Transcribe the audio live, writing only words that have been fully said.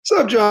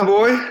What's up, John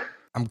boy?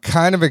 I'm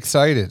kind of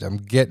excited. I'm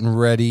getting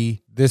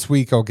ready. This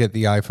week I'll get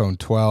the iPhone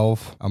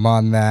 12. I'm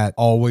on that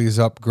always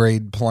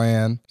upgrade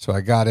plan. So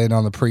I got in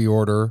on the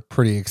pre-order.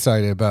 Pretty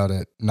excited about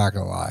it. Not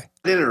going to lie.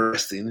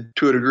 Interesting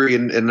to a degree,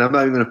 and I'm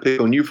not even going to pick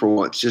on you for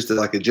once, just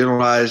like a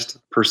generalized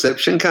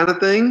perception kind of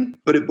thing.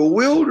 But it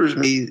bewilders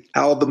me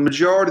how the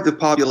majority of the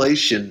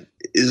population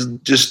is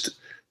just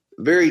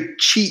very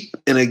cheap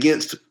and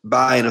against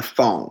buying a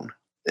phone.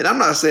 And I'm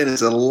not saying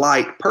it's a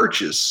light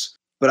purchase,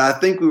 but I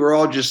think we were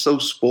all just so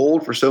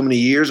spoiled for so many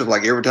years of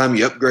like every time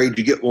you upgrade,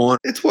 you get one.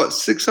 It's what,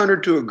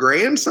 $600 to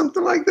 $1,000,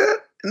 something like that?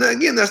 And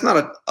again, that's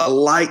not a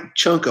light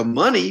chunk of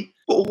money,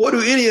 but what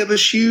do any of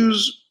us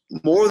use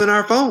more than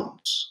our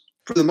phones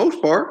for the most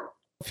part?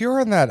 If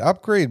you're on that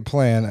upgrade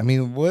plan, I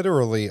mean,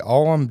 literally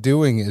all I'm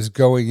doing is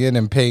going in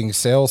and paying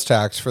sales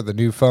tax for the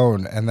new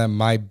phone, and then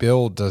my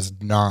bill does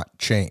not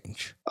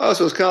change. Oh,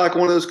 so it's kind of like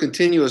one of those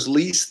continuous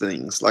lease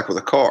things, like with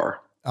a car.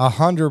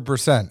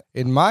 100%.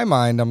 In my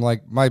mind, I'm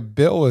like, my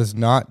bill is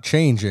not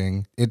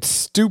changing. It's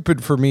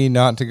stupid for me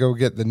not to go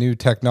get the new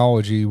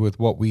technology with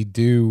what we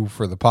do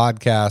for the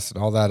podcast and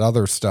all that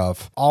other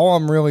stuff. All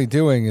I'm really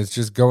doing is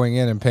just going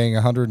in and paying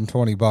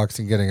 $120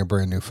 and getting a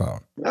brand new phone.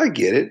 I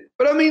get it.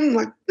 But I mean,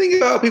 like, think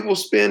about how people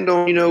spend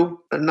on,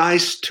 a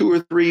nice 2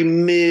 or 3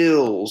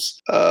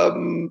 meals,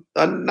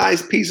 a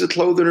nice piece of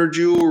clothing or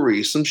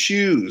jewelry, some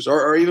shoes,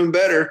 or even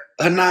better,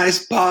 a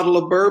nice bottle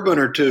of bourbon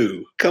or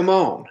two. Come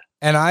on.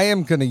 And I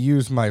am going to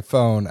use my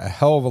phone a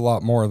hell of a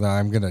lot more than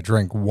I'm going to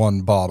drink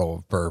one bottle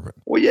of bourbon.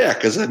 Well, yeah,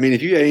 because, I mean,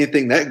 if you had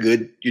anything that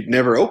good, you'd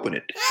never open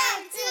it.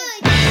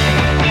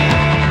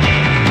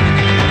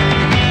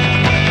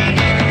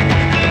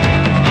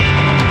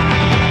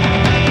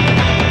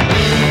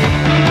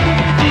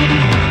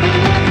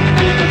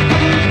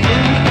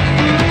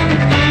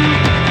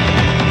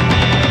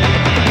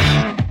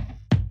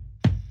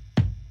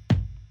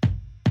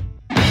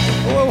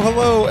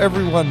 Hello,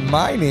 everyone.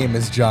 My name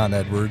is John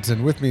Edwards,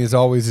 and with me, as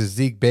always, is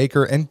Zeke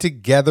Baker, and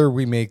together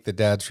we make the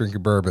Dad's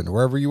Drinking Bourbon.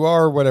 Wherever you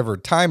are, whatever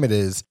time it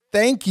is,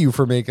 thank you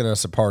for making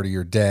us a part of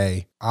your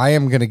day. I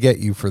am going to get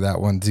you for that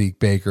one, Zeke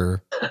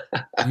Baker.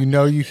 You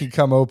know you can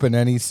come open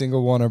any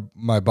single one of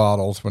my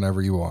bottles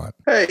whenever you want.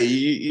 Hey,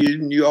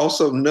 you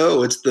also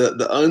know it's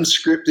the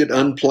unscripted,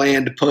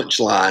 unplanned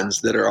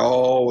punchlines that are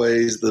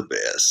always the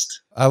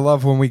best. I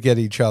love when we get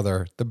each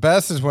other. The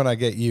best is when I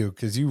get you,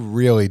 because you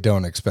really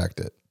don't expect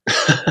it.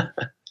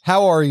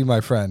 How are you,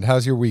 my friend?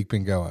 How's your week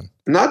been going?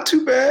 Not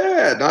too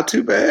bad. Not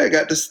too bad.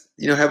 Got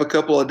to, have a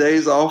couple of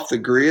days off the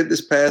grid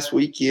this past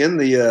weekend.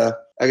 The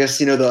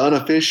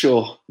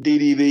unofficial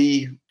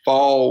DDB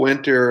fall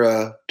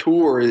winter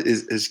tour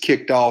is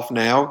kicked off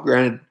now.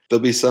 Granted,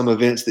 there'll be some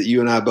events that you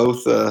and I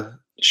both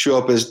show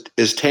up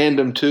as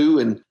tandem to,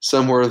 and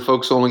somewhere the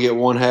folks only get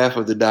one half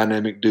of the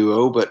dynamic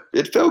duo. But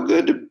it felt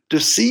good to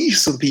see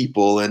some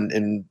people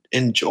and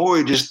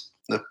enjoy just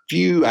a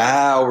few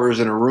hours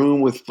in a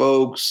room with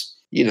folks,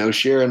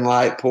 sharing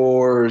light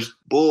pours,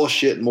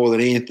 bullshit more than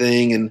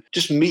anything, and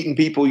just meeting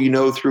people,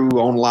 through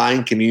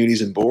online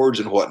communities and boards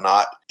and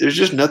whatnot. There's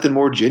just nothing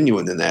more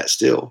genuine than that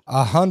still.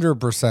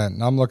 100%.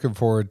 And I'm looking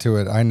forward to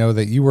it. I know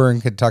that you were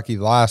in Kentucky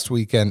last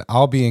weekend.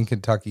 I'll be in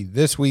Kentucky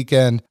this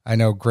weekend. I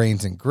know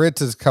Grains and Grits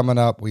is coming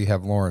up. We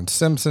have Lauren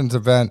Simpson's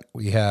event.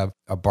 We have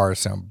a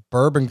Bardstown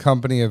Bourbon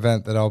Company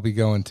event that I'll be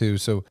going to.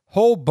 So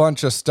whole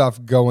bunch of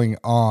stuff going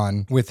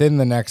on within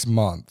the next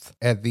month.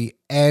 At the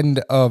end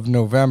of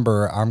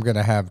November, I'm going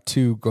to have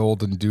 2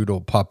 golden doodle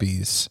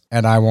puppies,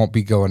 and I won't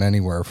be going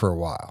anywhere for a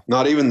while.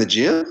 Not even the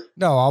gym?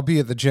 No, I'll be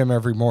at the gym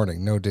every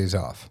morning. No days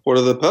off. What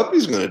are the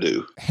puppies going to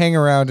do? Hang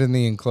around in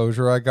the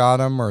enclosure I got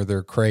them, or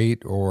their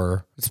crate,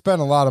 or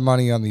spend a lot of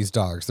money on these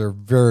dogs. They're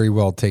very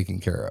well taken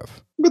care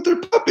of. But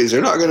they're puppies.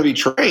 They're not going to be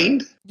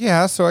trained.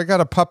 Yeah, so I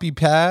the puppy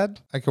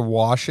pad. I can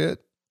wash it.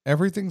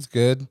 Everything's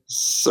good.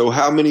 So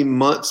how many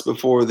months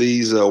before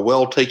these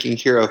well taken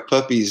care of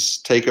puppies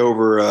take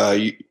over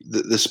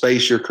the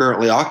space you're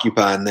currently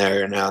occupying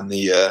there now in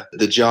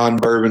the John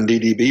Bourbon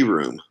DDB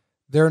room?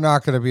 They're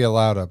not going to be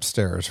allowed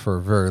upstairs for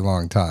a very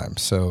long time,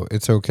 so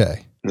it's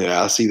okay.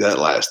 Yeah, I see that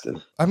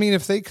lasting. I mean,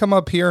 if they come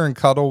up here and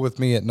cuddle with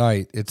me at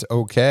night, it's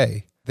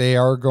okay. They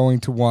are going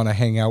to want to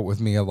hang out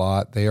with me a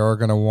lot. They are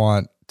going to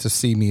want to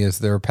see me as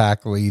their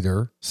pack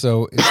leader,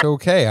 so it's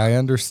okay. I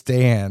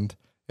understand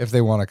if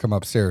they want to come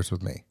upstairs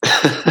with me.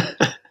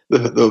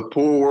 The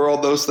poor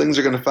world those things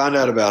are going to find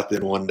out about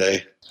then one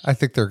day. I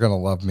think they're going to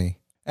love me.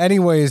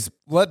 Anyways,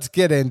 let's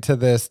get into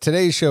this.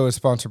 Today's show is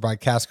sponsored by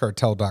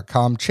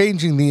CaskCartel.com,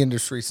 changing the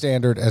industry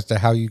standard as to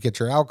how you get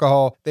your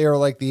alcohol. They are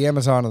like the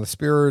Amazon of the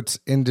spirits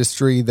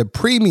industry, the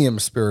premium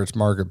spirits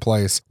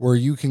marketplace, where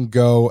you can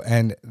go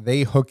and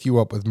they hook you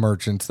up with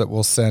merchants that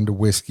will send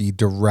whiskey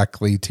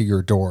directly to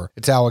your door.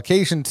 It's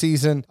allocation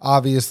season.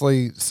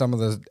 Obviously, some of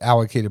the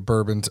allocated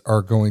bourbons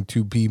are going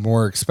to be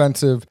more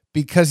expensive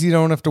because you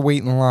don't have to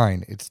wait in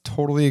line. It's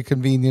totally a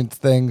convenience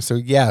thing. So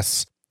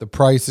yes, the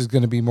price is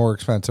going to be more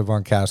expensive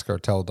on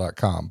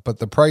CaskCartel.com, but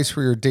the price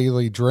for your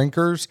daily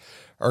drinkers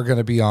are going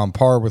to be on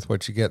par with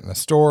what you get in the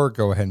store.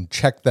 Go ahead and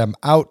check them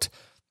out.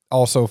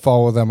 Also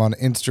follow them on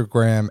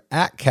Instagram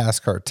at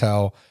Cask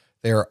Cartel.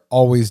 They are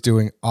always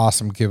doing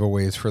awesome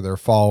giveaways for their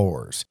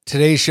followers.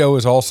 Today's show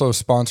is also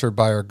sponsored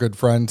by our good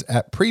friends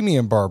at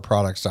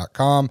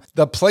PremiumBarProducts.com,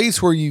 the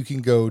place where you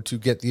can go to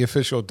get the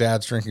official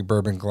Dad's Drinking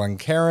Bourbon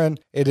Glencairn.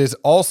 It is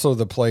also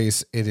the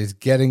place, it is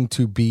getting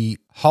to be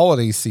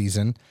holiday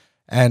season,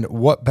 and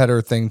what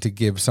better thing to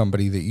give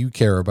somebody that you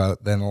care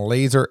about than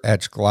laser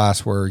etched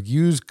glassware.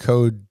 Use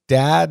code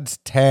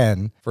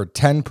DADS10 for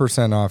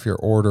 10% off your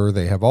order.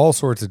 They have all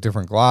sorts of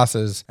different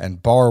glasses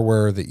and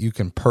barware that you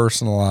can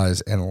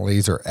personalize and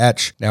laser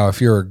etch. Now, if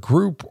you're a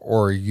group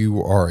or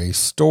you are a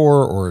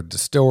store or a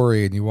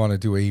distillery and you want to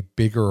do a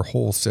bigger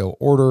wholesale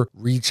order,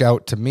 reach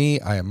out to me.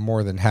 I am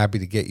more than happy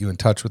to get you in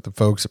touch with the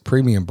folks at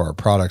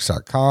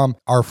PremiumBarProducts.com.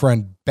 Our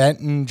friend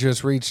Benton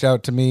just reached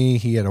out to me.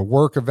 He had a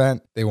work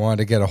event. They wanted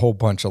to get a whole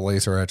bunch of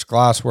laser etched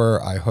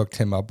glassware. I hooked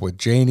him up with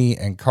Janie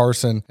and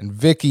Carson and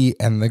Vicky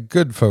and the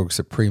good folks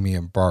at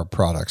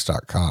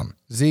PremiumBarProducts.com.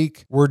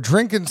 Zeke, we're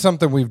drinking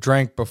something we've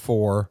drank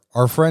before.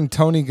 Our friend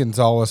Tony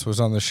Gonzalez was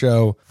on the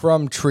show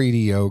from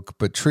Treaty Oak,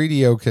 but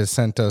Treaty Oak has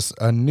sent us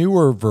a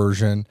newer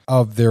version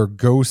of their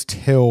Ghost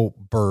Hill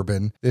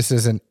bourbon. This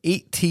is an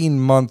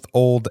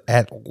 18-month-old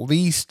at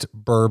least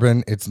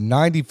bourbon. It's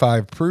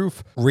 95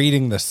 proof.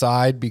 Reading the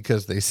side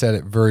because they said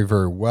it very,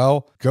 very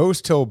well.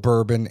 Ghost Hill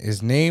bourbon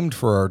is named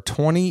for our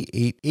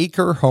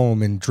 28-acre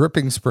home in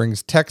Dripping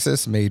Springs,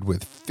 Texas, made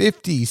with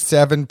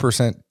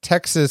 57%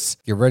 Texas.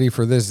 Get ready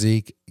for this,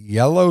 Zeke.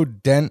 Yellow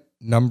Dent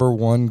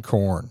 #1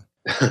 corn.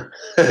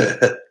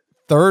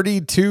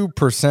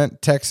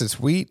 32% Texas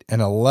wheat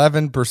and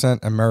 11%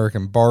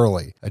 American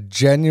barley. A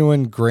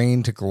genuine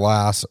grain to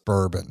glass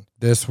bourbon.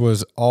 This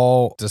was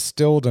all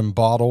distilled and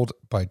bottled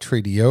by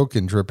Treaty Oak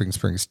in Dripping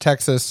Springs,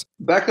 Texas.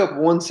 Back up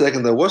 1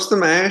 second though. What's the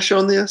mash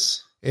on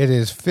this? It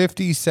is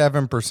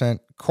 57%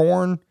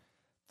 corn,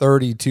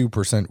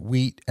 32%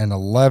 wheat, and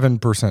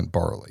 11%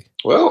 barley.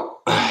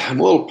 Well,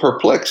 I'm a little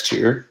perplexed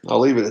here. I'll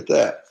leave it at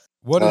that.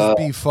 What is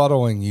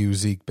befuddling you,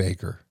 Zeke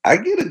Baker? I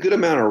get a good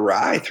amount of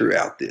rye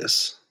throughout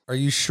this. Are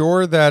you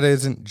sure that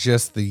isn't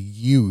just the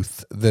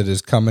youth that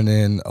is coming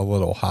in a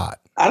little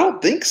hot? I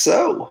don't think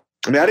so.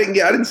 I mean, I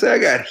didn't say I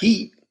got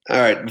heat. All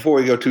right, before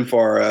we go too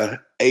far,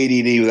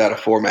 ADD without a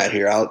format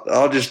here,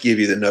 I'll just give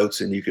you the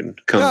notes and you can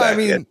come back. I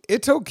mean,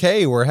 it's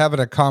okay. We're having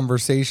a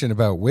conversation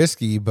about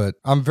whiskey, but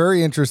I'm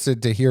very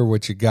interested to hear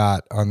what you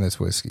got on this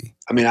whiskey.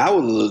 I mean, I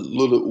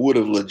would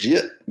have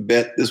legit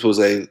bet this was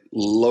a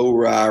low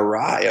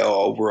rye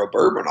over a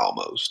bourbon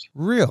almost.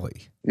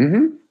 Really?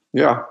 Mm-hmm.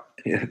 Yeah.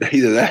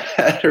 Either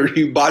that or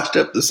you botched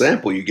up the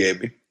sample you gave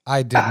me.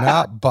 I did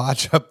not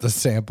botch up the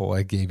sample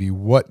I gave you.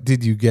 What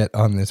did you get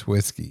on this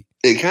whiskey?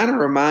 It kind of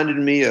reminded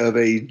me of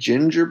a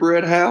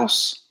gingerbread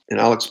house,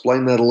 and I'll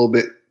explain that a little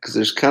bit because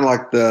there's kind of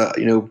like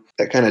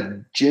that kind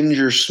of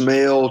ginger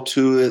smell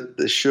to it,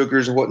 the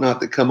sugars and whatnot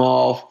that come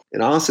off,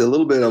 and honestly a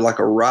little bit of like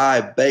a rye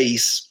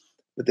base,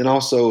 but then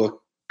also a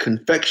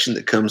confection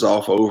that comes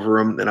off over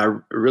them. And I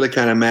really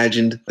kind of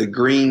imagined the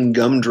green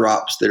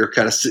gumdrops that are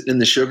kind of sitting in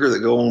the sugar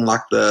that go on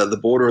like the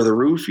border of the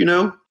roof,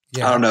 Yeah.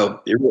 I don't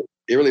know.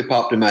 It really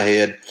popped in my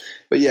head.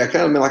 But yeah,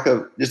 kind of like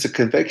just a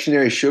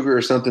confectionery sugar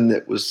or something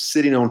that was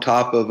sitting on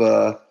top of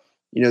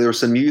there was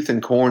some youth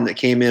and corn that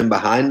came in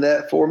behind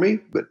that for me,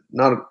 but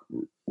not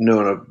in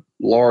a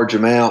large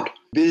amount.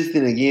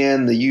 Visiting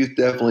again, the youth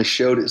definitely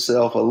showed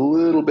itself a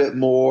little bit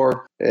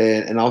more,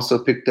 and also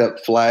picked up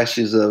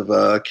flashes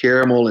of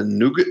caramel and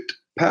nougat.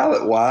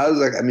 Palate wise,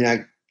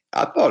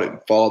 I thought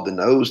it followed the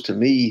nose to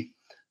me.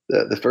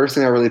 The first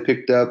thing I really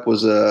picked up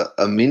was a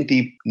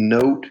minty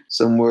note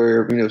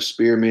somewhere,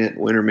 spearmint,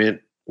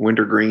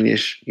 winter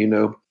greenish,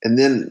 and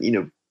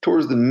then,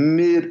 towards the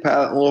mid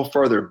palate, a little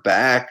further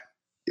back,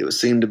 it would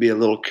seem to be a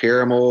little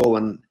caramel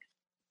and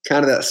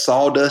kind of that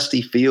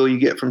sawdusty feel you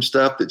get from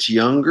stuff that's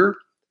younger.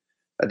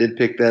 I did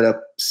pick that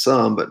up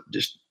some, but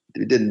just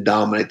it didn't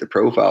dominate the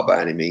profile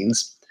by any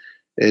means.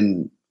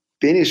 And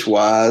finish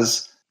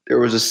wise, there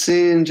was a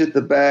singe at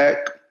the back,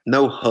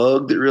 no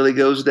hug that really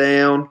goes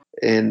down,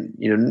 and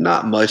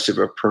not much of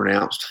a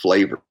pronounced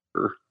flavor,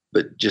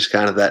 but just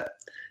kind of that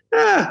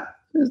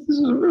this is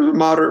a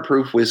moderate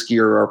proof whiskey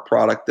or a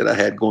product that I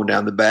had going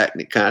down the back,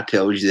 and it kind of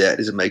tells you that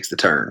as it makes the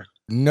turn.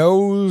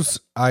 Nose,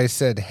 I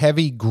said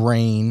heavy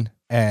grain,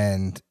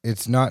 and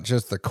it's not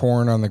just the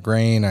corn on the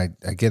grain. I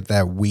get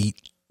that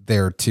wheat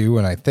there too,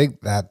 and I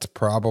think that's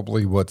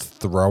probably what's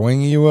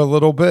throwing you a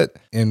little bit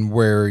in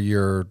where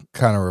you're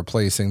kind of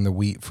replacing the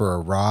wheat for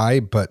a rye,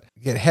 but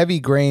you get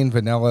heavy grain,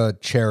 vanilla,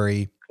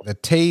 cherry. The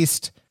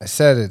taste, I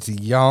said it's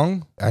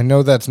young. I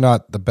know that's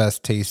not the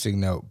best tasting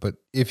note, but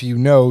if you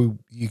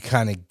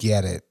kind of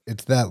get it.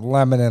 It's that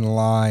lemon and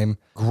lime.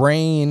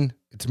 Grain,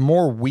 it's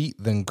more wheat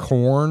than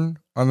corn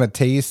on the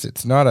taste.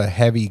 It's not a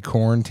heavy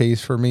corn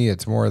taste for me.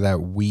 It's more of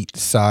that wheat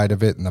side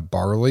of it and the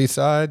barley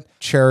side.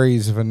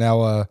 Cherries,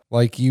 vanilla,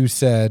 like you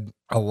said,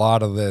 a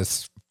lot of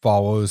this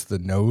follows the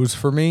nose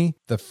for me.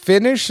 The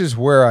finish is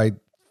where I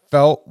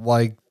felt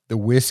like the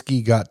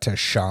whiskey got to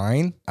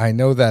shine. I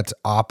know that's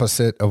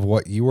opposite of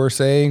what you were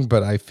saying,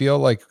 but I feel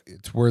like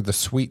it's where the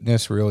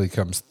sweetness really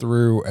comes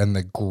through and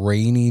the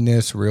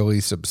graininess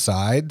really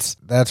subsides.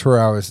 That's where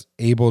I was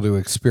able to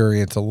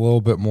experience a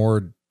little bit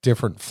more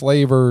different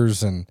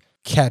flavors and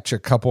catch a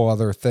couple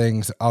other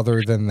things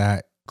other than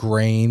that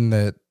grain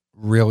that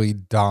really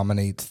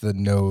dominates the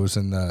nose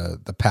and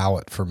the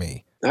palate for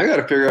me. I got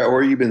to figure out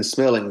where you've been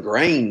smelling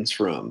grains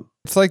from.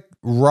 It's like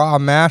raw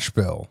mash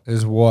bill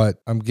is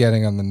what I'm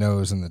getting on the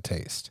nose and the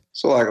taste.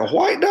 So like a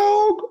white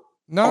dog?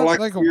 Not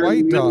like a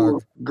white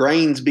dog.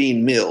 Grains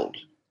being milled.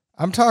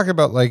 I'm talking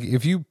about like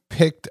if you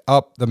picked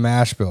up the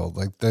mash bill,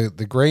 like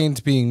the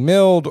grains being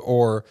milled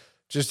or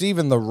just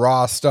even the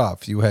raw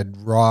stuff. You had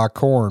raw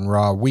corn,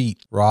 raw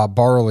wheat, raw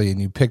barley,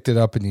 and you picked it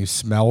up and you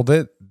smelled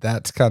it.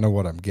 That's kind of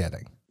what I'm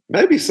getting.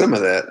 Maybe some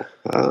of that.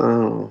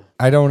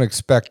 I don't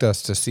expect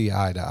us to see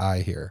eye to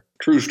eye here.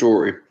 True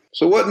story.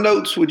 So what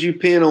notes would you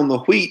pin on the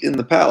wheat in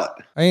the palate?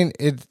 I mean,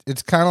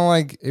 it's kind of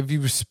like if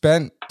you've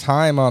spent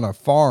time on a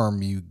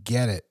farm, you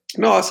get it.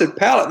 No, I said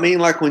palate mean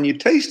like when you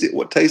taste it,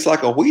 what tastes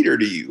like a wheater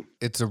to you?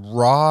 It's a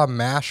raw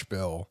mash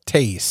bill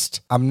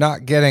taste. I'm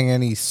not getting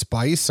any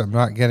spice. I'm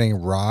not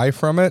getting rye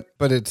from it,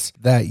 but it's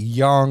that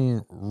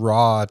young,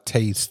 raw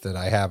taste that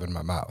I have in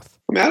my mouth.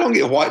 I mean, I don't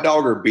get white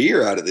dog or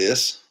beer out of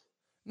this.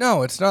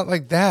 No, it's not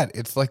like that.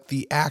 It's like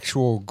the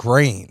actual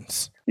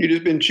grains. You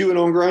just been chewing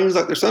on grains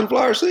like they're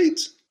sunflower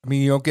seeds? I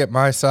mean, you don't get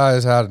my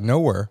size out of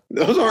nowhere.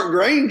 Those aren't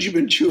grains you've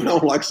been chewing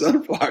on like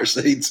sunflower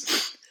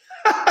seeds.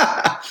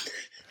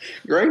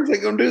 Grains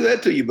ain't going to do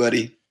that to you,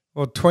 buddy.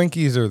 Well,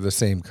 Twinkies are the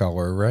same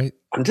color, right?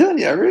 I'm telling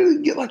you, I really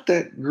get like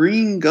that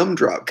green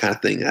gumdrop kind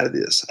of thing out of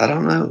this. I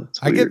don't know.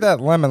 I get that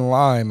lemon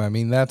lime. I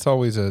mean, that's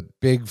always a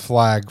big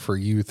flag for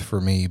youth for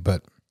me.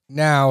 But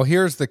now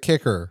here's the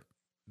kicker.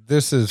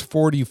 This is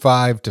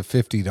 $45 to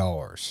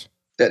 $50.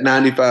 At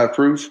 95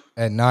 proof?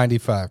 At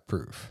 95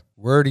 proof.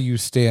 Where do you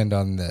stand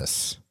on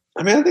this?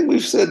 I mean, I think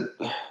we've said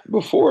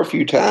before a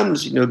few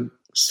times,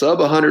 sub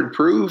 100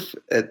 proof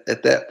at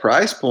that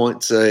price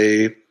point's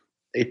a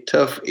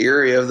tough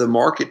area of the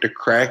market to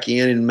crack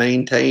in and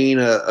maintain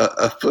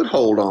a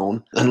foothold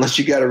on, unless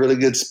you got a really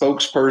good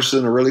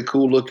spokesperson, a really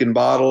cool looking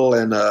bottle,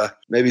 and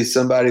maybe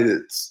somebody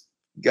that's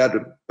got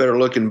a better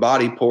looking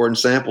body pouring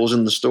samples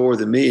in the store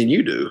than me and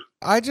you do.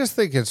 I just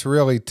think it's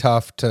really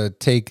tough to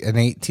take an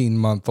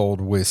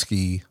 18-month-old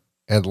whiskey,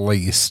 at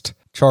least,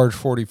 charge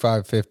 $45,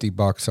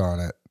 $50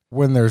 on it,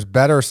 when there's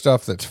better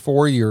stuff that's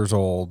 4 years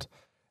old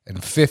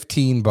and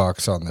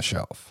 $15 on the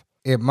shelf.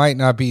 It might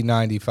not be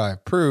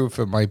 95 proof.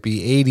 It might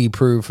be 80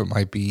 proof. It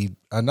might be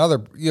another,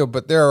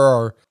 but there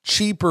are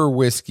cheaper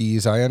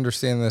whiskeys. I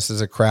understand this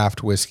is a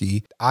craft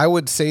whiskey. I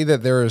would say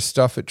that there is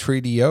stuff at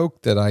Treaty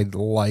Oak that I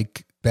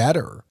like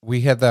better.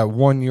 We had that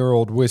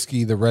 1-year-old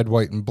whiskey, the red,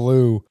 white, and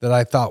blue, that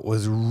I thought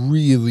was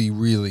really,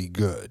 really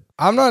good.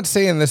 I'm not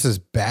saying this is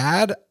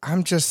bad.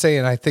 I'm just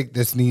saying I think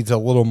this needs a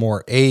little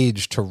more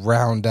age to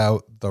round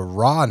out the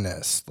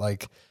rawness.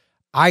 Like,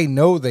 I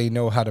know they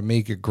know how to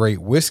make a great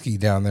whiskey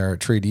down there at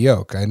Treaty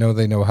Oak. I know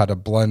they know how to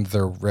blend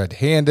their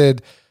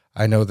red-handed.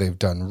 I know they've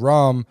done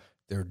rum.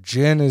 Their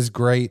gin is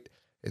great.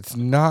 It's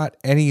not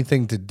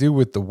anything to do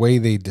with the way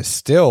they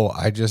distill.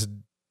 I just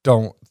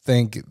don't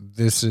think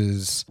this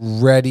is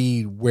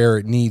ready where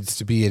it needs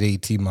to be at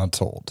 18 months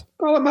old.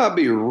 Well, it might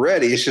be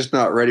ready. It's just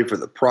not ready for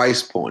the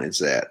price point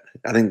it's at.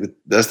 I think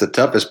that's the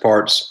toughest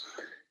parts.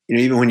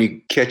 Even when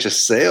you catch a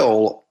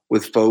sale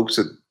with folks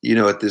at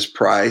this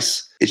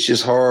price, it's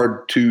just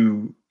hard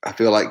to, I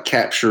feel like,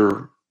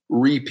 capture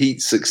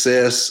repeat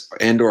success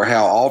and or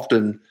how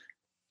often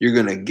you're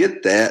going to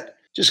get that,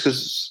 just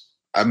because,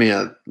 I mean,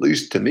 at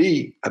least to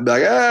me, I'd be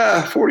like,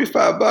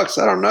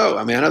 $45. I don't know.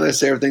 I mean, I know they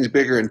say everything's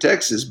bigger in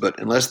Texas, but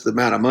unless the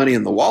amount of money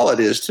in the wallet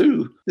is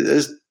too,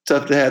 it's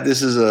tough to have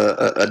this as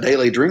a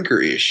daily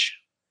drinker-ish.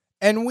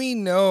 And we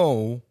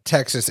know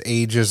Texas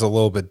ages a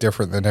little bit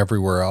different than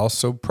everywhere else.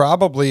 So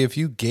probably if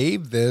you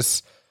gave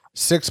this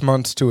 6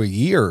 months to a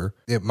year,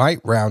 it might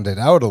round it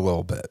out a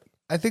little bit.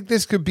 I think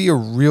this could be a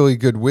really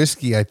good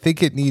whiskey. I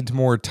think it needs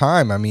more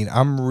time. I mean,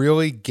 I'm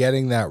really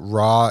getting that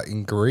raw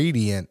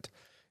ingredient.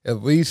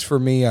 At least for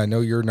me, I know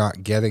you're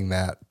not getting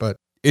that, but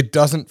it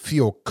doesn't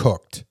feel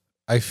cooked.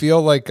 I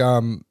feel like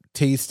I'm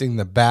tasting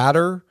the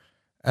batter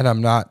and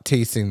I'm not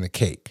tasting the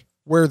cake.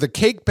 Where the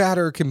cake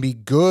batter can be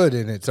good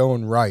in its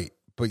own right,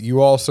 but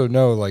you also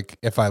know, like,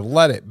 if I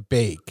let it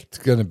bake, it's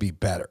going to be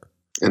better.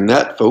 And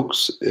that,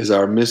 folks, is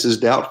our Mrs.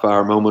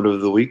 Doubtfire moment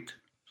of the week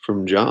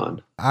from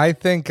John. I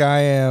think I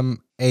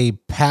am a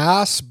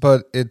pass,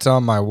 but it's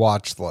on my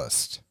watch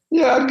list.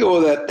 Yeah, I'd go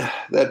with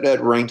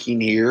that ranking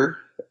here.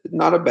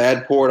 Not a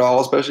bad pour at all,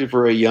 especially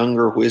for a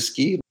younger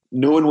whiskey.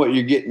 Knowing what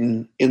you're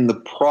getting in the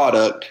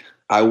product,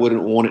 I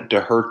wouldn't want it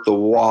to hurt the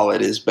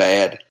wallet as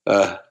bad.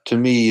 To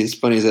me, as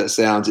funny as that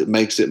sounds, it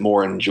makes it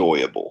more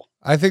enjoyable.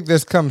 I think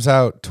this comes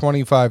out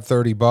 $25,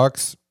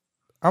 $30.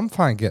 I'm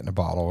fine getting a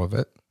bottle of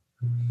it.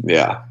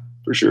 Yeah,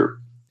 for sure.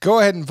 Go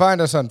ahead and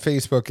find us on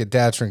Facebook at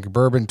Dad's Drinking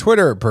Bourbon,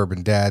 Twitter at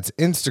Bourbon Dads,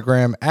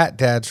 Instagram at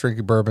Dad's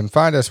Drinking Bourbon.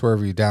 Find us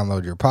wherever you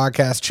download your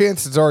podcast.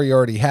 Chances are you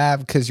already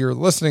have because you're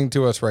listening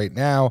to us right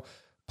now.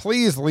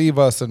 Please leave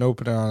us an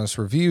open and honest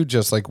review,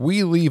 just like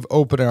we leave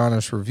open and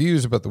honest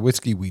reviews about the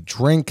whiskey we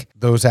drink.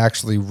 Those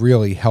actually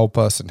really help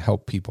us and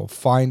help people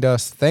find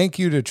us. Thank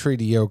you to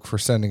Treaty Oak for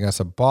sending us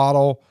a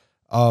bottle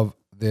of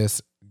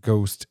this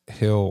Ghost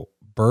Hill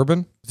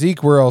bourbon.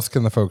 Zeke, where else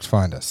can the folks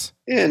find us?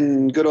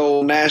 In good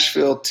old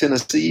Nashville,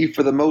 Tennessee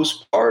for the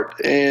most part.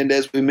 And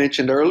as we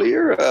mentioned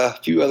earlier, a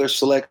few other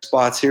select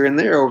spots here and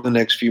there over the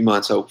next few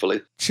months,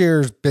 hopefully.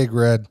 Cheers, Big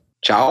Red.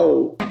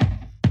 Ciao.